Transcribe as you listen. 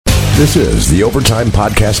This is the Overtime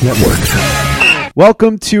Podcast Network.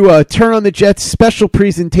 Welcome to Turn on the Jets special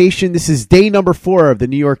presentation. This is day number 4 of the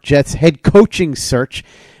New York Jets head coaching search.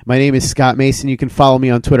 My name is Scott Mason. You can follow me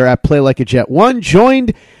on Twitter at PlayLikeAJet1.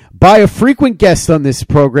 Joined by a frequent guest on this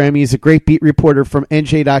program. He's a great beat reporter from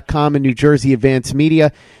NJ.com and New Jersey Advance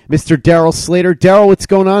Media, Mr. Darryl Slater. Darryl, what's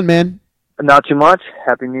going on, man? Not too much.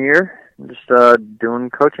 Happy New Year. Just doing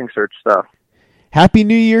coaching search stuff. Happy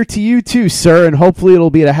New Year to you too, sir, and hopefully it'll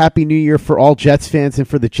be a happy New Year for all Jets fans and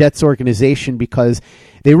for the Jets organization, because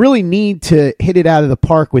they really need to hit it out of the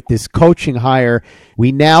park with this coaching hire.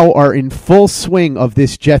 We now are in full swing of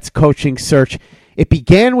this Jets coaching search. It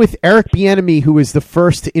began with Eric Bieniemy, who was the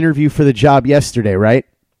first to interview for the job yesterday, right?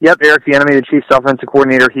 Yep, Eric Bieniemy, the Chiefs offensive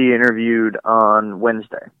coordinator, he interviewed on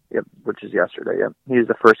Wednesday, which is yesterday. Yep, he's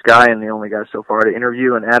the first guy and the only guy so far to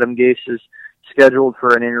interview, and Adam Gase is scheduled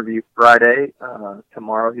for an interview Friday,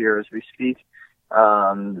 tomorrow here as we speak.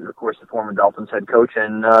 Of course, the former Dolphins head coach,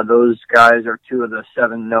 and those guys are 2 of the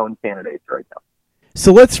 7 known candidates right now.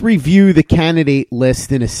 So let's review the candidate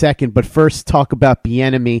list in a second, but first talk about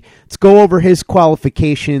Bieniemy. Let's go over his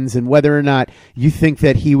qualifications and whether or not you think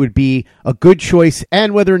that he would be a good choice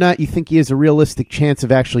and whether or not you think he has a realistic chance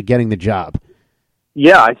of actually getting the job.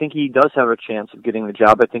 Yeah, I think he does have a chance of getting the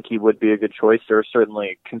job. I think he would be a good choice. There are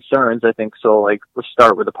certainly concerns, I think. So, let's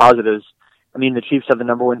start with the positives. I mean, the Chiefs have the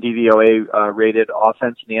number 1 DVOA rated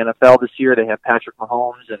offense in the NFL this year. They have Patrick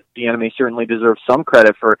Mahomes, and Bieniemy certainly deserves some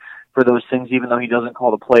credit for those things, even though he doesn't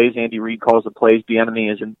call the plays. Andy Reid calls the plays.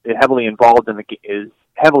 Bieniemy is heavily involved in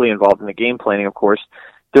the game planning, of course,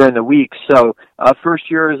 during the week. So, first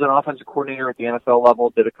year as an offensive coordinator at the NFL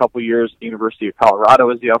level, did a couple years at the University of Colorado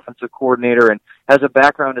as the offensive coordinator, and has a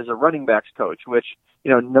background as a running backs coach, which,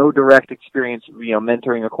 no direct experience,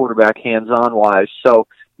 mentoring a quarterback hands-on wise. So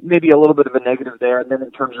maybe a little bit of a negative there. And then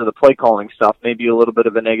in terms of the play calling stuff, maybe a little bit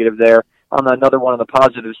of a negative there. Another one on the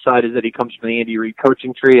positive side is that he comes from the Andy Reid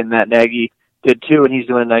coaching tree, and Matt Nagy did too, and he's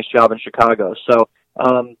doing a nice job in Chicago. So,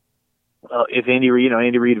 if Andy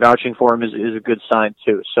Reid vouching for him is a good sign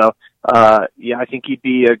too. So, I think he'd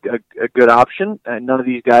be a good option. And none of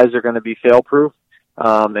these guys are going to be fail-proof,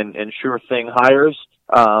 and sure thing hires.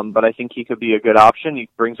 But I think he could be a good option. He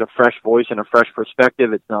brings a fresh voice and a fresh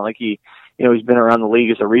perspective. It's not like he's been around the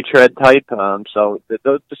league as a retread type. So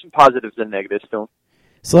there's some positives and negatives to him.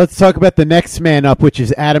 So let's talk about the next man up, which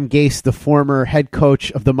is Adam Gase, the former head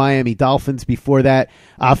coach of the Miami Dolphins. Before that,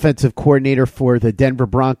 offensive coordinator for the Denver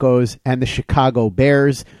Broncos and the Chicago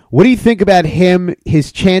Bears. What do you think about him,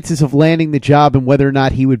 his chances of landing the job, and whether or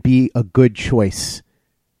not he would be a good choice?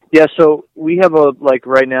 Yeah, so we have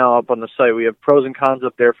right now up on the site, we have pros and cons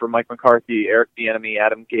up there for Mike McCarthy, Eric Bieniemy,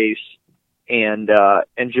 Adam Gase, and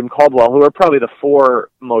Jim Caldwell, who are probably the 4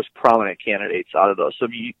 most prominent candidates out of those. So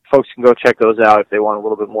folks can go check those out if they want a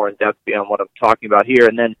little bit more in depth beyond what I'm talking about here.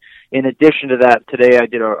 And then in addition to that, today I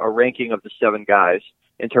did a ranking of the 7 guys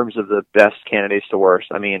in terms of the best candidates to worst.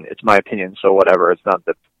 I mean, it's my opinion, so whatever. It's not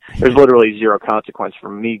that there's literally zero consequence for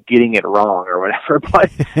me getting it wrong or whatever,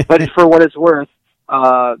 but for what it's worth,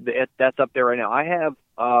 that's up there right now. I have,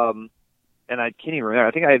 and I can't even remember.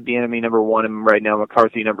 I think I have Bieniemy number 1 and right now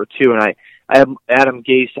McCarthy number 2, and I have Adam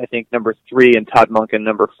Gase, I think, number 3 and Todd Monken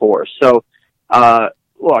number 4. So,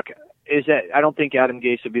 look, I don't think Adam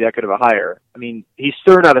Gase would be that good of a hire. I mean, he's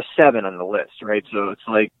 3rd out of 7 on the list, right? So it's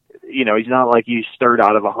like, he's not like he's 3rd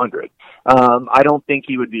out of 100. I don't think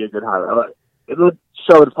he would be a good hire.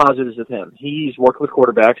 So the positives of him. He's worked with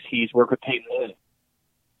quarterbacks. He's worked with Peyton Manning.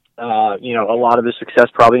 A lot of his success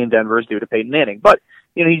probably in Denver is due to Peyton Manning, but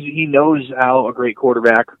he knows how a great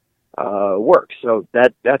quarterback works. So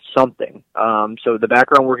that's something. So the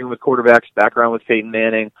background working with quarterbacks, background with Peyton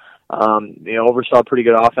Manning, oversaw a pretty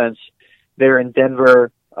good offense there in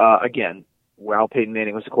Denver. Again, while Peyton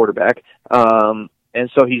Manning was the quarterback. And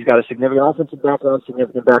so he's got a significant offensive background,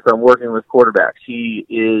 significant background working with quarterbacks. He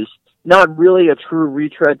is not really a true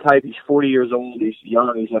retread type. He's 40 years old. He's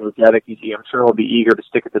young. He's energetic. I'm sure he'll be eager to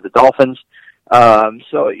stick it to the Dolphins.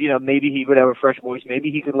 So, maybe he would have a fresh voice. Maybe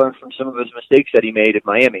he could learn from some of his mistakes that he made at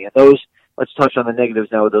Miami. And those, let's touch on the negatives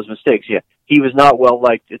now with those mistakes. Yeah, he was not well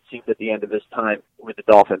liked, it seemed, at the end of his time with the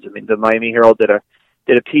Dolphins. I mean, the Miami Herald did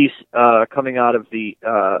a piece coming out of the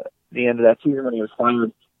end of that season when he was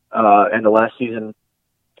fired, and the last season.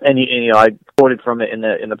 And I quoted from it in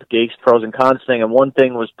the Gase pros and cons thing. And one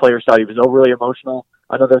thing was players thought he was overly emotional.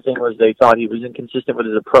 Another thing was they thought he was inconsistent with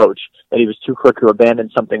his approach, that he was too quick to abandon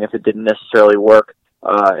something if it didn't necessarily work,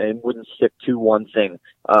 and wouldn't stick to one thing.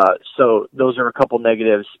 So those are a couple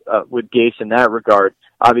negatives with Gase in that regard.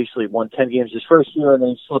 Obviously, won 10 games his first year, and then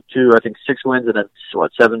he slipped to, I think, 6 wins, and then,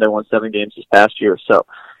 7 games this past year. So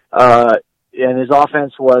and his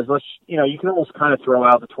offense was, you can almost kind of throw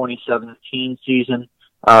out the 2017 season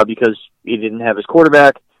because he didn't have his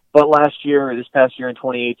quarterback. But this past year in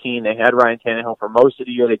 2018, they had Ryan Tannehill for most of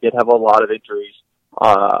the year. They did have a lot of injuries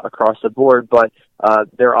across the board, but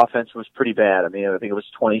their offense was pretty bad. I mean, I think it was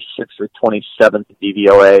 26th or 27th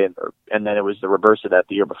DVOA, and then it was the reverse of that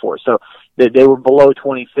the year before. So they were below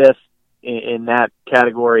 25th in that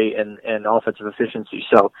category and offensive efficiency.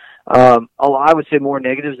 So I would say more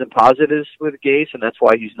negatives than positives with Gase, and that's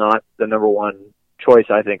why he's not the number one choice,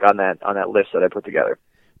 I think, on that list that I put together.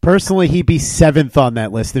 Personally, he'd be 7th on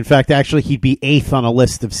that list. In fact, actually, he'd be 8th on a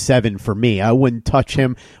list of 7 for me. I wouldn't touch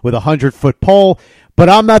him with a 100-foot pole, but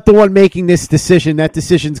I'm not the one making this decision. That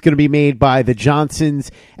decision's going to be made by the Johnsons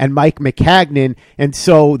and Mike McCagnon, and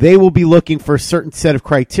so they will be looking for a certain set of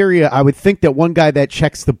criteria. I would think that one guy that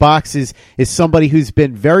checks the boxes is somebody who's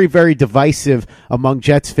been very, very divisive among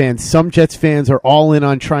Jets fans. Some Jets fans are all in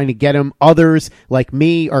on trying to get him. Others, like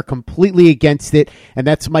me, are completely against it, and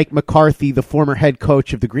that's Mike McCarthy, the former head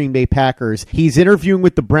coach of the Green Bay Packers. He's interviewing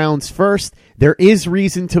with the Browns first. There is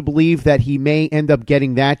reason to believe that he may end up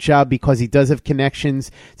getting that job because he does have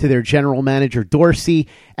connections to their general manager, Dorsey,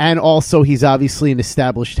 and also he's obviously an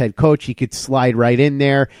established head coach. He could slide right in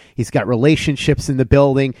there. He's got relationships in the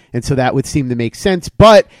building, and so that would seem to make sense.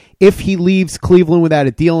 But if he leaves Cleveland without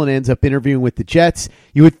a deal and ends up interviewing with the Jets,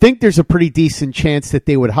 you would think there's a pretty decent chance that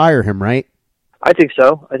they would hire him, right? I think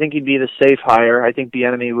so. I think he'd be the safe hire. I think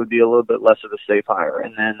Bieniemy would be a little bit less of a safe hire.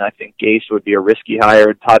 And then I think Gase would be a risky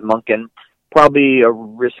hire. Todd Monken, probably a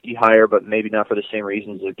risky hire, but maybe not for the same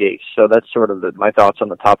reasons as Gase. So that's sort of my thoughts on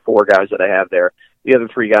the top 4 guys that I have there. The other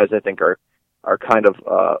 3 guys I think are kind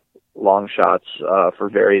of long shots for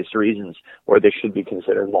various reasons, or they should be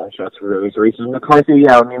considered long shots for various reasons. McCarthy,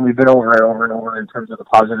 yeah, I mean, we've been over and over in terms of the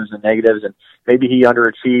positives and negatives, and maybe he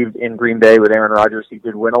underachieved in Green Bay with Aaron Rodgers. He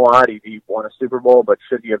did win a lot. He won a Super Bowl, but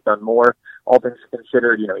should he have done more? All things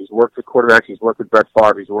considered, he's worked with quarterbacks. He's worked with Brett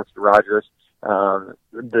Favre. He's worked with Rodgers. He's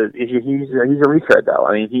a retread, though.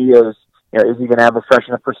 I mean, he is. Is he going to have a fresh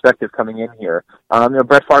enough perspective coming in here?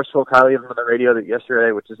 Brett Favre spoke highly of him on the radio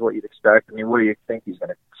yesterday, which is what you'd expect. I mean, what do you think he's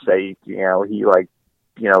going to say? He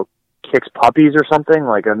kicks puppies or something?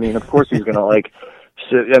 I mean, of course he's going to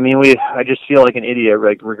I just feel like an idiot,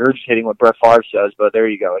 regurgitating what Brett Favre says, but there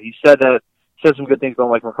you go. He said some good things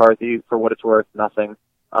about Mike McCarthy. For what it's worth, nothing.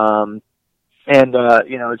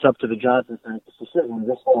 It's up to the Johnsons to decision.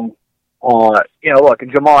 This one, look,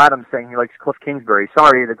 Jamal Adams saying he likes Cliff Kingsbury.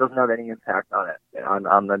 Sorry, that doesn't have any impact on it,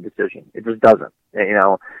 on the decision. It just doesn't,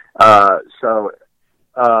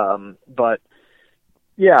 but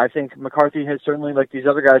yeah, I think McCarthy has certainly, like these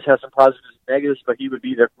other guys, has some positives and negatives, but he would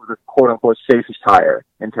be the quote-unquote safest hire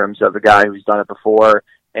in terms of a guy who's done it before,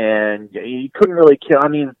 and he couldn't really kill. I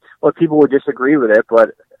mean, look, people would disagree with it,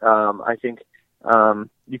 but I think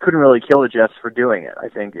you couldn't really kill the Jets for doing it. I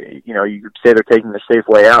think, you could say they're taking the safe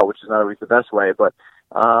way out, which is not always the best way, but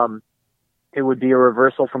it would be a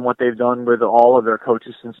reversal from what they've done with all of their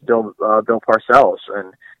coaches since Bill Parcells,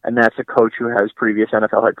 and that's a coach who has previous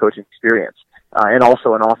NFL head coaching experience. And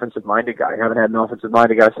also an offensive-minded guy. I haven't had an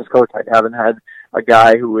offensive-minded guy since coach. I haven't had a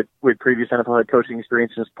guy with previous NFL head coaching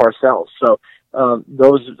experience since Parcells. So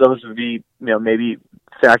those would be maybe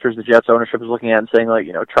factors the Jets ownership is looking at and saying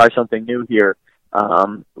try something new here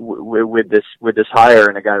with this hire,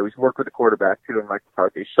 and a guy who's worked with the quarterback too, and Mike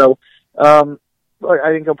McCarthy. So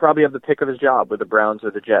I think he'll probably have the pick of his job with the Browns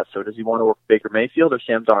or the Jets. So does he want to work with Baker Mayfield or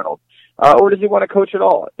Sam Darnold? Or does he want to coach at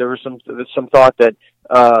all? There was some thought that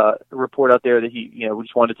a report out there that he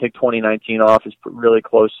just wanted to take 2019 off. Is really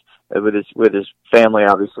close with his family.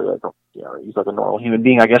 Obviously, he's like a normal human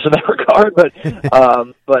being, I guess, in that regard.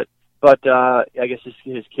 But I guess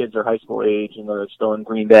his kids are high school age and they're still in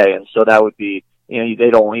Green Bay, and so that would be he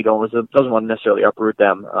doesn't want to necessarily uproot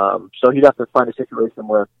them. So he'd have to find a situation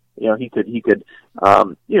where he could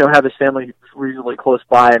have his family reasonably close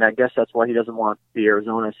by, and I guess that's why he doesn't want the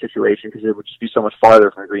Arizona situation, because it would just be so much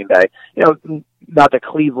farther from Green Bay. Not that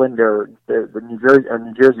Cleveland or the New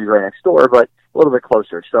Jersey right next door, but a little bit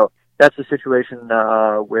closer. So that's the situation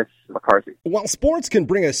with McCarthy. While sports can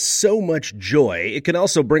bring us so much joy, it can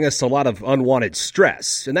also bring us a lot of unwanted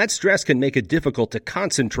stress, and that stress can make it difficult to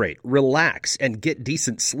concentrate, relax, and get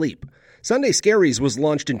decent sleep. Sunday Scaries was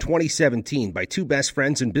launched in 2017 by two best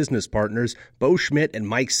friends and business partners, Bo Schmidt and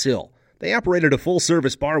Mike Sill. They operated a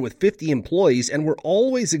full-service bar with 50 employees and were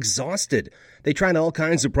always exhausted. They tried all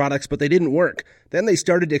kinds of products, but they didn't work. Then they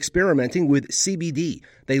started experimenting with CBD.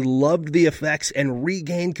 They loved the effects and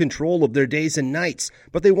regained control of their days and nights,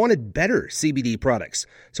 but they wanted better CBD products.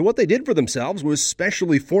 So what they did for themselves was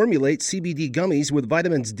specially formulate CBD gummies with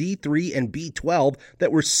vitamins D3 and B12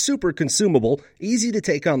 that were super consumable, easy to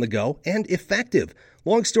take on the go, and effective.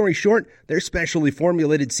 Long story short, their specially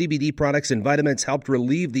formulated CBD products and vitamins helped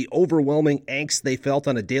relieve the overwhelming angst they felt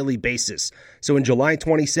on a daily basis. So in July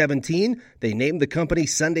 2017, they named the company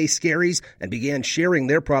Sunday Scaries and began sharing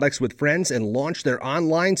their products with friends and launched their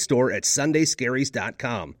online store at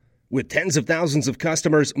sundayscaries.com. With tens of thousands of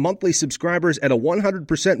customers, monthly subscribers, and a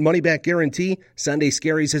 100% money-back guarantee, Sunday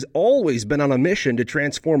Scaries has always been on a mission to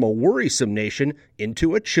transform a worrisome nation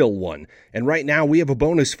into a chill one. And right now, we have a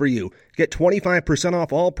bonus for you. Get 25%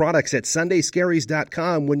 off all products at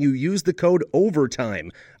sundayscaries.com when you use the code OVERTIME.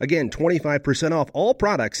 Again, 25% off all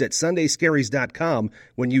products at sundayscaries.com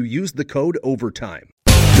when you use the code OVERTIME.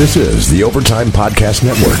 This is the Overtime Podcast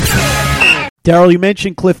Network. Darryl, you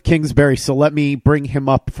mentioned Cliff Kingsbury, so let me bring him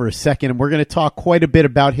up for a second. And we're going to talk quite a bit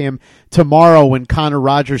about him tomorrow when Connor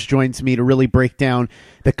Rogers joins me to really break down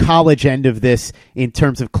the college end of this in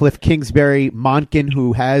terms of Cliff Kingsbury, Monken,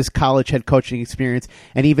 who has college head coaching experience,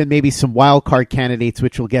 and even maybe some wild card candidates,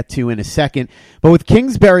 which we'll get to in a second. But with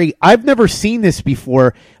Kingsbury, I've never seen this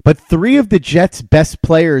before, but 3 of the Jets' best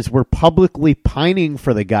players were publicly pining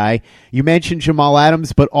for the guy. You mentioned Jamal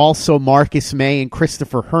Adams, but also Marcus May and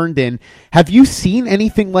Christopher Herndon. Have you seen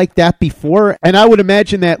anything like that before? And I would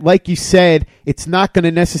imagine that, like you said, it's not going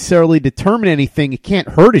to necessarily determine anything. It can't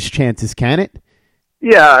hurt his chances, can it?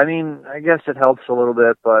 Yeah, I mean, I guess it helps a little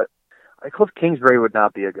bit, but Cliff Kingsbury would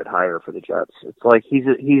not be a good hire for the Jets. It's like he's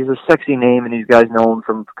a sexy name, and these guys know him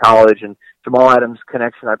from college, and Jamal Adams'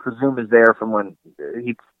 connection, I presume, is there from when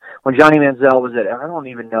Johnny Manziel was I don't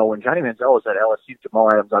even know, when Johnny Manziel was at LSU, Jamal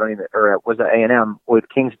Adams, was at A&M with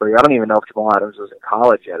Kingsbury. I don't even know if Jamal Adams was in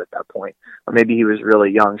college yet at that point, or maybe he was really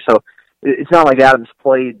young. So it's not like Adams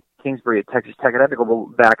played Kingsbury at Texas Tech. I'd have to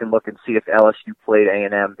go back and look and see if LSU played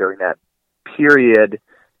A&M during that period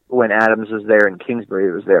when Adams was there and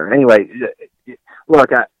Kingsbury was there. Anyway, look,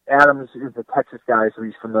 Adams is a Texas guy, so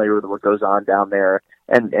he's familiar with what goes on down there,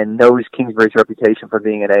 and knows Kingsbury's reputation for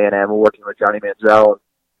being at A&M and working with Johnny Manziel.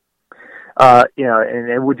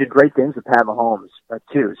 And we did great things with Pat Mahomes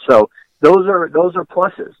too. So those are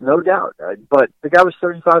pluses, no doubt. But the guy was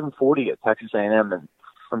 35-40 at Texas A&M and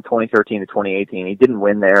from 2013 to 2018. He didn't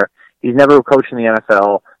win there. He's never coached in the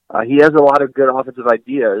NFL. He has a lot of good offensive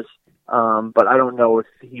ideas. But I don't know if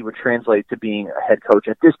he would translate to being a head coach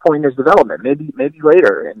at this point in his development. Maybe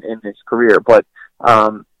later in his career. But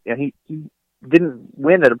he didn't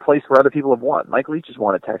win at a place where other people have won. Mike Leach has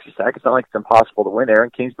won at Texas Tech. It's not like it's impossible to win there,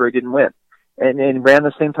 and Kingsbury didn't win, and ran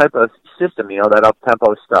the same type of system, that up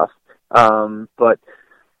tempo stuff. But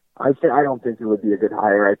I don't think it would be a good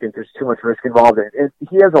hire. I think there's too much risk involved in it.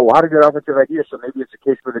 He has a lot of good offensive ideas, so maybe it's a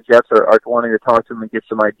case where the Jets are wanting to talk to him and get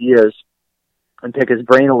some ideas and pick his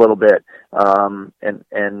brain a little bit, and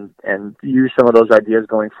use some of those ideas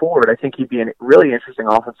going forward. I think he'd be a really interesting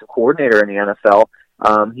offensive coordinator in the NFL.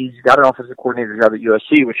 He's got an offensive coordinator job at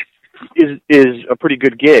USC, which is a pretty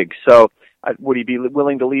good gig. So would he be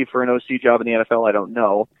willing to leave for an OC job in the NFL? I don't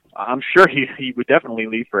know. I'm sure he would definitely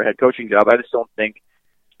leave for a head coaching job. I just don't think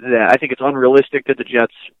that. I think it's unrealistic that the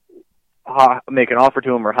Jets make an offer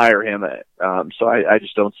to him or hire him. So I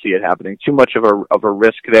just don't see it happening. Too much of a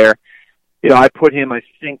risk there. I put him, I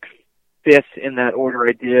think, 5th in that order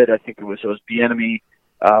I did. I think it was Bieniemy,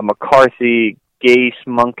 McCarthy, Gase,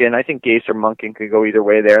 Monken. I think Gase or Monken could go either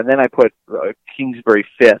way there. And then I put Kingsbury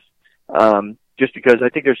 5th, just because I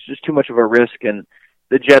think there's just too much of a risk, and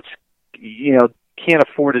the Jets, can't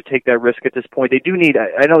afford to take that risk at this point. They do need,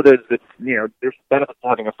 I know there's benefits to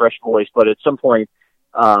having a fresh voice, but at some point,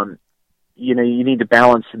 you need to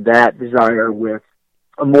balance that desire with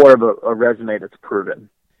more of a resume that's proven.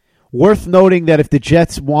 Worth noting that if the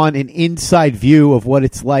Jets want an inside view of what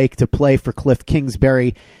it's like to play for Cliff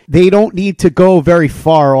Kingsbury, they don't need to go very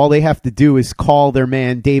far. All they have to do is call their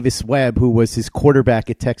man Davis Webb, who was his quarterback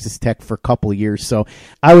at Texas Tech for a couple of years. So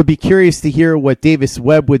I would be curious to hear what Davis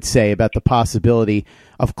Webb would say about the possibility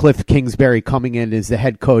of Cliff Kingsbury coming in as the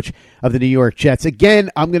head coach of the New York Jets. Again,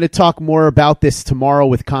 I'm going to talk more about this tomorrow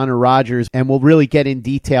with Connor Rogers, and we'll really get in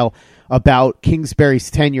detail about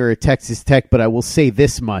Kingsbury's tenure at Texas Tech, but I will say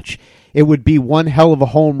this much. It would be one hell of a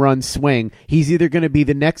home run swing. He's either going to be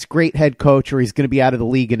the next great head coach or he's going to be out of the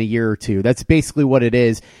league in a year or two. That's basically what it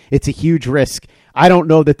is. It's a huge risk. I don't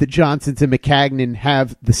know that the Johnsons and McCagnon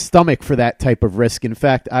have the stomach for that type of risk. In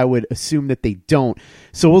fact, I would assume that they don't.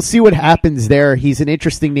 So we'll see what happens there. He's an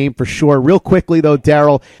interesting name for sure. Real quickly, though,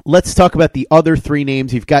 Darryl, let's talk about the other three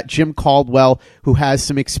names. You've got Jim Caldwell, who has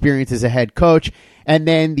some experience as a head coach. And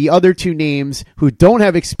then the other two names who don't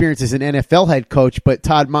have experience as an NFL head coach, but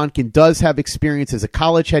Todd Monken does have experience as a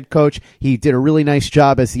college head coach. He did a really nice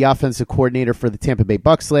job as the offensive coordinator for the Tampa Bay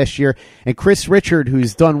Bucks last year. And Chris Richard,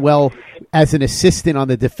 who's done well as an assistant on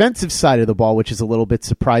the defensive side of the ball, which is a little bit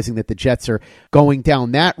surprising that the Jets are going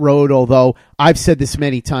down that road. Although I've said this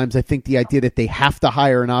many times, I think the idea that they have to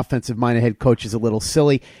hire an offensive-minded head coach is a little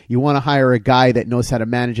silly. You want to hire a guy that knows how to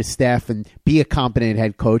manage a staff and be a competent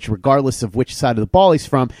head coach, regardless of which side of the ball he's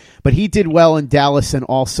from. But he did well in Dallas and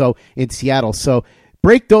also in Seattle. So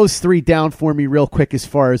break those three down for me real quick as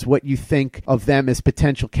far as what you think of them as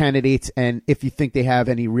potential candidates and if you think they have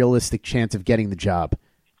any realistic chance of getting the job.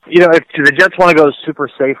 You know, if the Jets want to go the super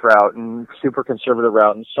safe route and super conservative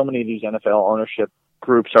route, and so many of these NFL ownership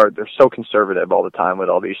groups they're so conservative all the time with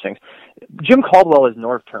all these things. Jim Caldwell is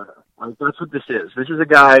North Turner. Like, that's what this is. This is a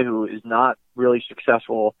guy who is not really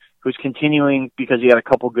successful, who's continuing because he had a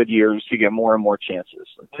couple good years to get more and more chances.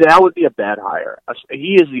 That would be a bad hire.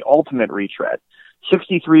 He is the ultimate retread.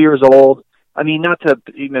 63 years old. I mean, not to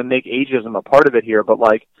even make ageism a part of it here, but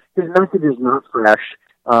like his message is not fresh.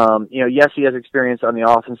 Yes, he has experience on the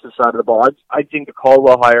offensive side of the ball. I think the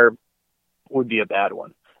Caldwell hire would be a bad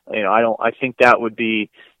one. I think that would be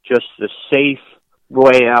just the safe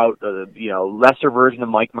way out, lesser version of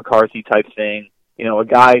Mike McCarthy type thing. A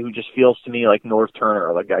guy who just feels to me like North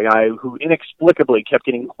Turner, like a guy who inexplicably kept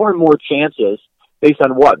getting more and more chances based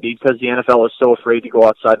on what? Because the NFL is so afraid to go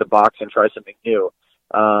outside the box and try something new.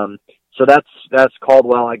 So that's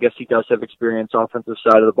Caldwell. I guess he does have experience offensive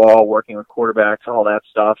side of the ball, working with quarterbacks, all that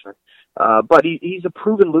stuff. But he's a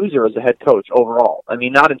proven loser as a head coach overall. I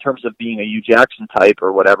mean, not in terms of being a Hugh Jackson type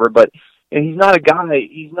or whatever, but he's not a guy.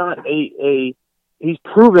 He's not he's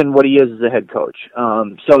proven what he is as a head coach.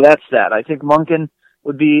 So that's that. I think Monken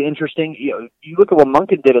would be interesting. You look at what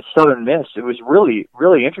Monken did at Southern Miss. It was really,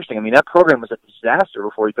 really interesting. I mean, that program was a disaster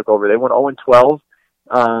before he took over. They went 0-12.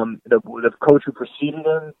 The coach who preceded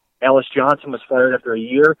him, Ellis Johnson, was fired after a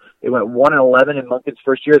year. They went 1-11 in Monken's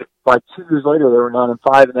first year. By 2 years later, they were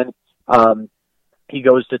 9-5, and then he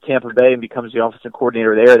goes to Tampa Bay and becomes the offensive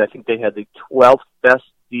coordinator there. I think they had the 12th best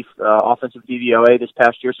offensive DVOA this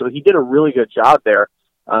past year, so he did a really good job there.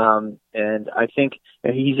 And I think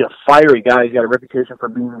he's a fiery guy. He's got a reputation for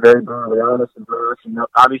being very brutally honest and brash.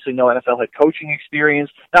 Obviously, no NFL head coaching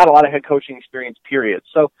experience, not a lot of head coaching experience, period.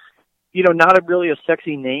 So, not really a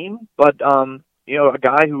sexy name, but a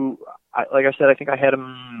guy who, like I said, I think I had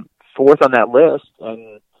him fourth on that list,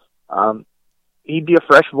 and he'd be a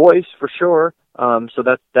fresh voice for sure. So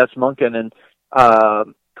that's Monken. And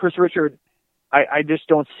Chris Richard, I just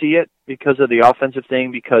don't see it because of the offensive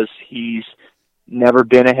thing, because he's never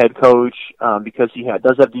been a head coach, because he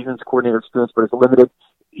does have defense coordinator experience, but it's limited.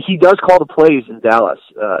 He does call the plays in Dallas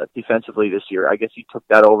defensively this year. I guess he took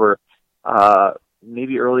that over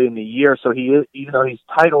maybe early in the year. So he is, even though his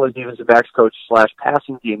title is defensive backs coach /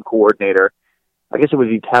 passing game coordinator, I guess it would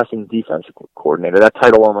be passing defensive coordinator. That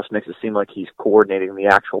title almost makes it seem like he's coordinating the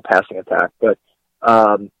actual passing attack. But,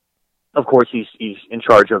 of course, he's in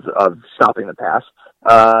charge of stopping the pass,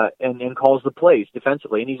 and calls the plays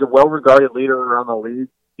defensively. And he's a well-regarded leader around the league.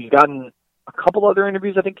 He's gotten a couple other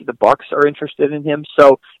interviews. I think the Bucks are interested in him.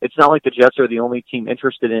 So it's not like the Jets are the only team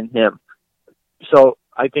interested in him. So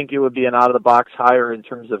I think it would be an out-of-the-box hire in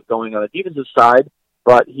terms of going on the defensive side,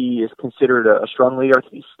 but he is considered a strong leader. I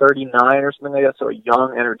think he's 39 or something like that, so a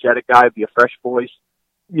young, energetic guy, be a fresh voice.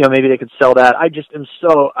 Maybe they could sell that. I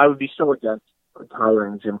would be so against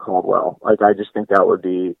hiring Jim Caldwell. Like, I just think that would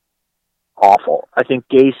be awful. I think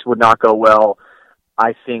Gase would not go well.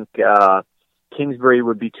 I think Kingsbury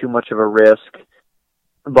would be too much of a risk,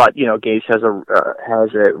 but, Gase has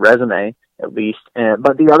a resume, at least.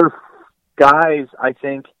 But the other guys, I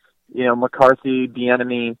think, McCarthy,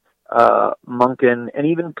 Bieniemy, Monken,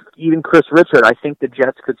 and even Chris Richard, I think the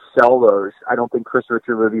Jets could sell those. I don't think Chris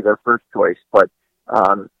Richard would be their first choice, but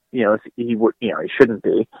if he would, he shouldn't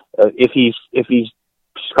be. If he's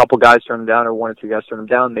a couple guys turn him down, or 1 or 2 guys turn him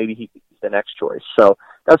down, maybe he's the next choice. So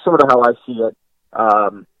that's sort of how I see it.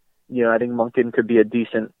 I think Monken could be a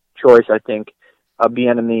decent choice. I think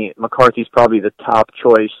Bieniemy, McCarthy's probably the top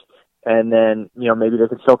choice. And then, maybe they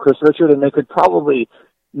could sell Chris Richard, and they could probably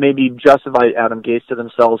maybe justify Adam Gase to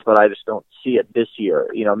themselves, but I just don't see it this year.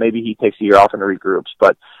 Maybe he takes a year off and regroups,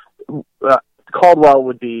 but Caldwell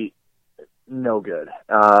would be no good.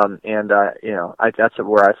 That's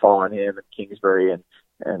where I fall on him and Kingsbury and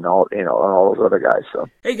and all those other guys. So,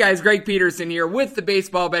 hey guys, Greg Peterson here with the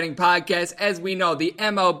Baseball Betting Podcast. As we know, the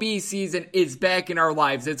MLB season is back in our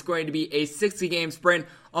lives. It's going to be a 60-game sprint,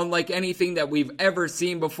 unlike anything that we've ever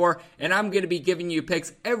seen before. And I'm going to be giving you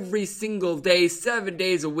picks every single day, 7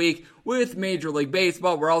 days a week with Major League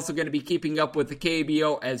Baseball. We're also going to be keeping up with the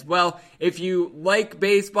KBO as well. If you like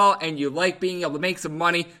baseball and you like being able to make some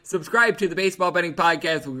money, subscribe to the Baseball Betting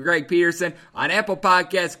Podcast with Greg Peterson on Apple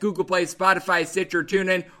Podcasts, Google Play, Spotify, Stitcher,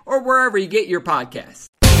 TuneIn, or wherever you get your podcasts.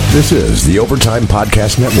 This is the Overtime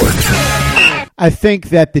Podcast Network. I think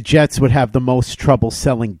that the Jets would have the most trouble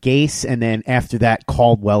selling Gase, and then after that,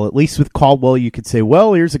 Caldwell. At least with Caldwell, you could say,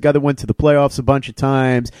 well, here's a guy that went to the playoffs a bunch of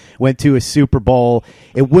times, went to a Super Bowl.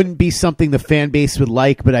 It wouldn't be something the fan base would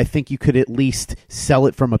like, but I think you could at least sell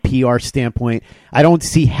it from a PR standpoint. I don't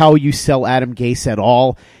see how you sell Adam Gase at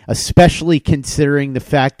all, especially considering the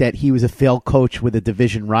fact that he was a failed coach with a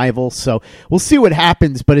division rival. So we'll see what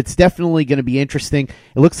happens, but it's definitely going to be interesting.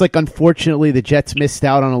 It looks like, unfortunately, the Jets missed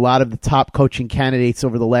out on a lot of the top coaching candidates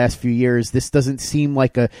over the last few years. This doesn't seem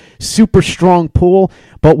like a super strong pool,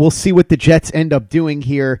 but we'll see what the Jets end up doing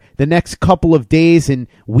here. The next couple of days and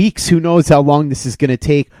weeks, who knows how long this is going to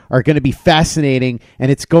take, are going to be fascinating,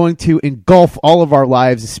 and it's going to engulf all of our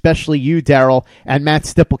lives, especially you, Darryl, and Matt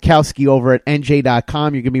Stipulkowski over at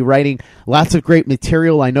NJ.com. You're going to be writing lots of great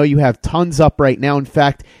material. I know you have tons up right now. In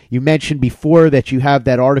fact, you mentioned before that you have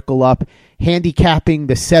that article up handicapping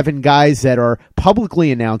the 7 guys that are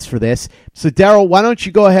publicly announced for this. So, Darryl, why don't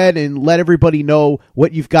you go ahead and let everybody know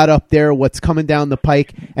what you've got up there, what's coming down the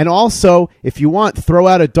pike, and also, if you want, throw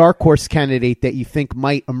out a dark horse candidate that you think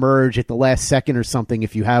might emerge at the last second or something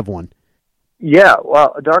if you have one. yeah,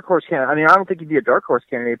 well, a dark horse candidate. I mean, I don't think he'd be a dark horse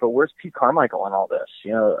candidate, but where's Pete Carmichael on all this?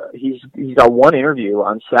 You know, he's got one interview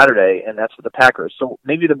on Saturday, and that's with the Packers. So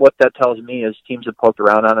maybe what that tells me is teams have poked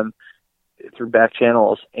around on him through back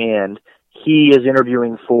channels, and he is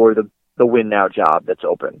interviewing for the win now job that's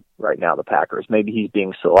open right now, the Packers. Maybe he's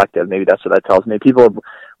being selected. Maybe that's what that tells me. People have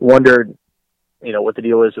wondered, you know, what the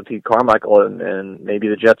deal is with Pete Carmichael, and maybe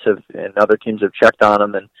the Jets have and other teams have checked on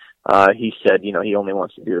him, and he said, you know, he only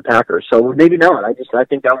wants to do the Packers. So maybe not. I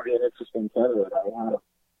think that would be an interesting candidate.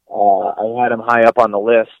 I had him high up on the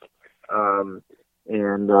list, I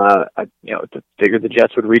figured the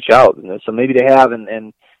Jets would reach out, and so maybe they have,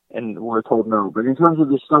 and we're told no. But in terms of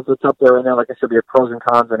the stuff that's up there right now, like I said, we have pros and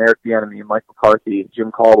cons on Eric Bieniemy, Mike McCarthy,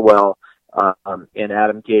 Jim Caldwell, and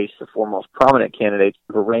Adam Gase, the 4 most prominent candidates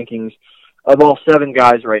for rankings of all 7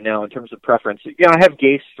 guys right now in terms of preference. Yeah, I have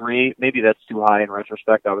Gase 3. Maybe that's too high in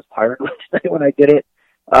retrospect. I was tired last night when I did it.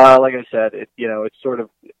 Like I said, it's sort of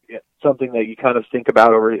something that you kind of think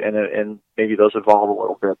about over, and maybe those evolve a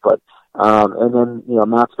little bit. But and then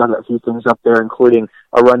Matt's got a few things up there, including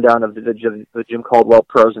a rundown of the Jim Caldwell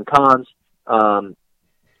pros and cons. And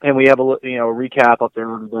we have a recap up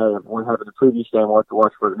there every day of what happened the previous day and what to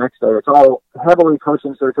watch for the next day. It's all heavily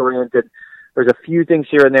coaching search oriented. There's a few things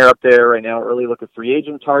here and there up there right now. Early look at free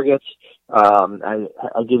agent targets. I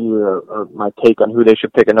give you my take on who they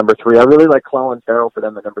should pick at number 3. I really like Clelin Ferrell for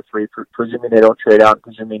them at number 3, presuming they don't trade out,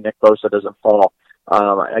 presuming Nick Bosa doesn't fall.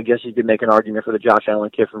 I guess you could make an argument for the Josh Allen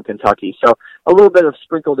kid from Kentucky. So a little bit of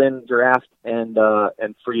sprinkled in draft and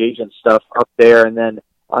free agent stuff up there. And then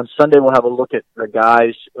on Sunday, we'll have a look at the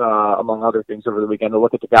guys, among other things over the weekend, to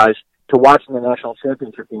look at the guys to watch in the national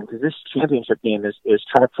championship game, because this championship game is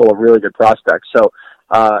chock full of really good prospects. So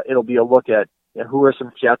it'll be a look at who are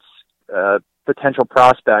some Jets potential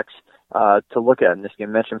prospects to look at in this game.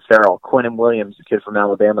 I mentioned Farrell, Quinnen Williams, the kid from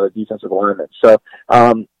Alabama, the defensive lineman. So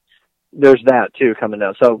there's that, too, coming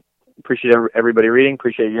down. So appreciate everybody reading.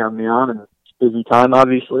 Appreciate you having me on. And it's a busy time,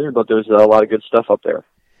 obviously, but there's a lot of good stuff up there.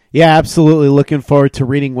 Yeah, absolutely. Looking forward to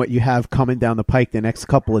reading what you have coming down the pike the next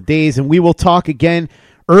couple of days. And we will talk again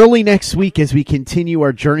early next week as we continue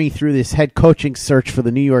our journey through this head coaching search for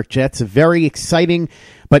the New York Jets. A very exciting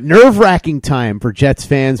but nerve-wracking time for Jets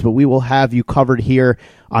fans, but we will have you covered here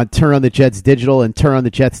on Turn on the Jets Digital and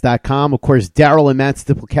turnonthejets.com. Of course, Darryl and Matt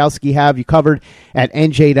Stipulkowski have you covered at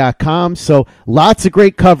NJ.com. So lots of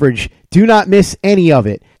great coverage. Do not miss any of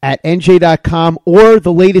it at NJ.com or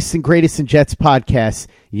the latest and greatest in Jets podcasts.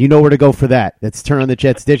 You know where to go for that. That's Turn on the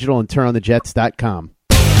Jets Digital and turnonthejets.com.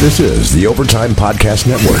 This is the Overtime Podcast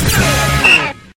Network.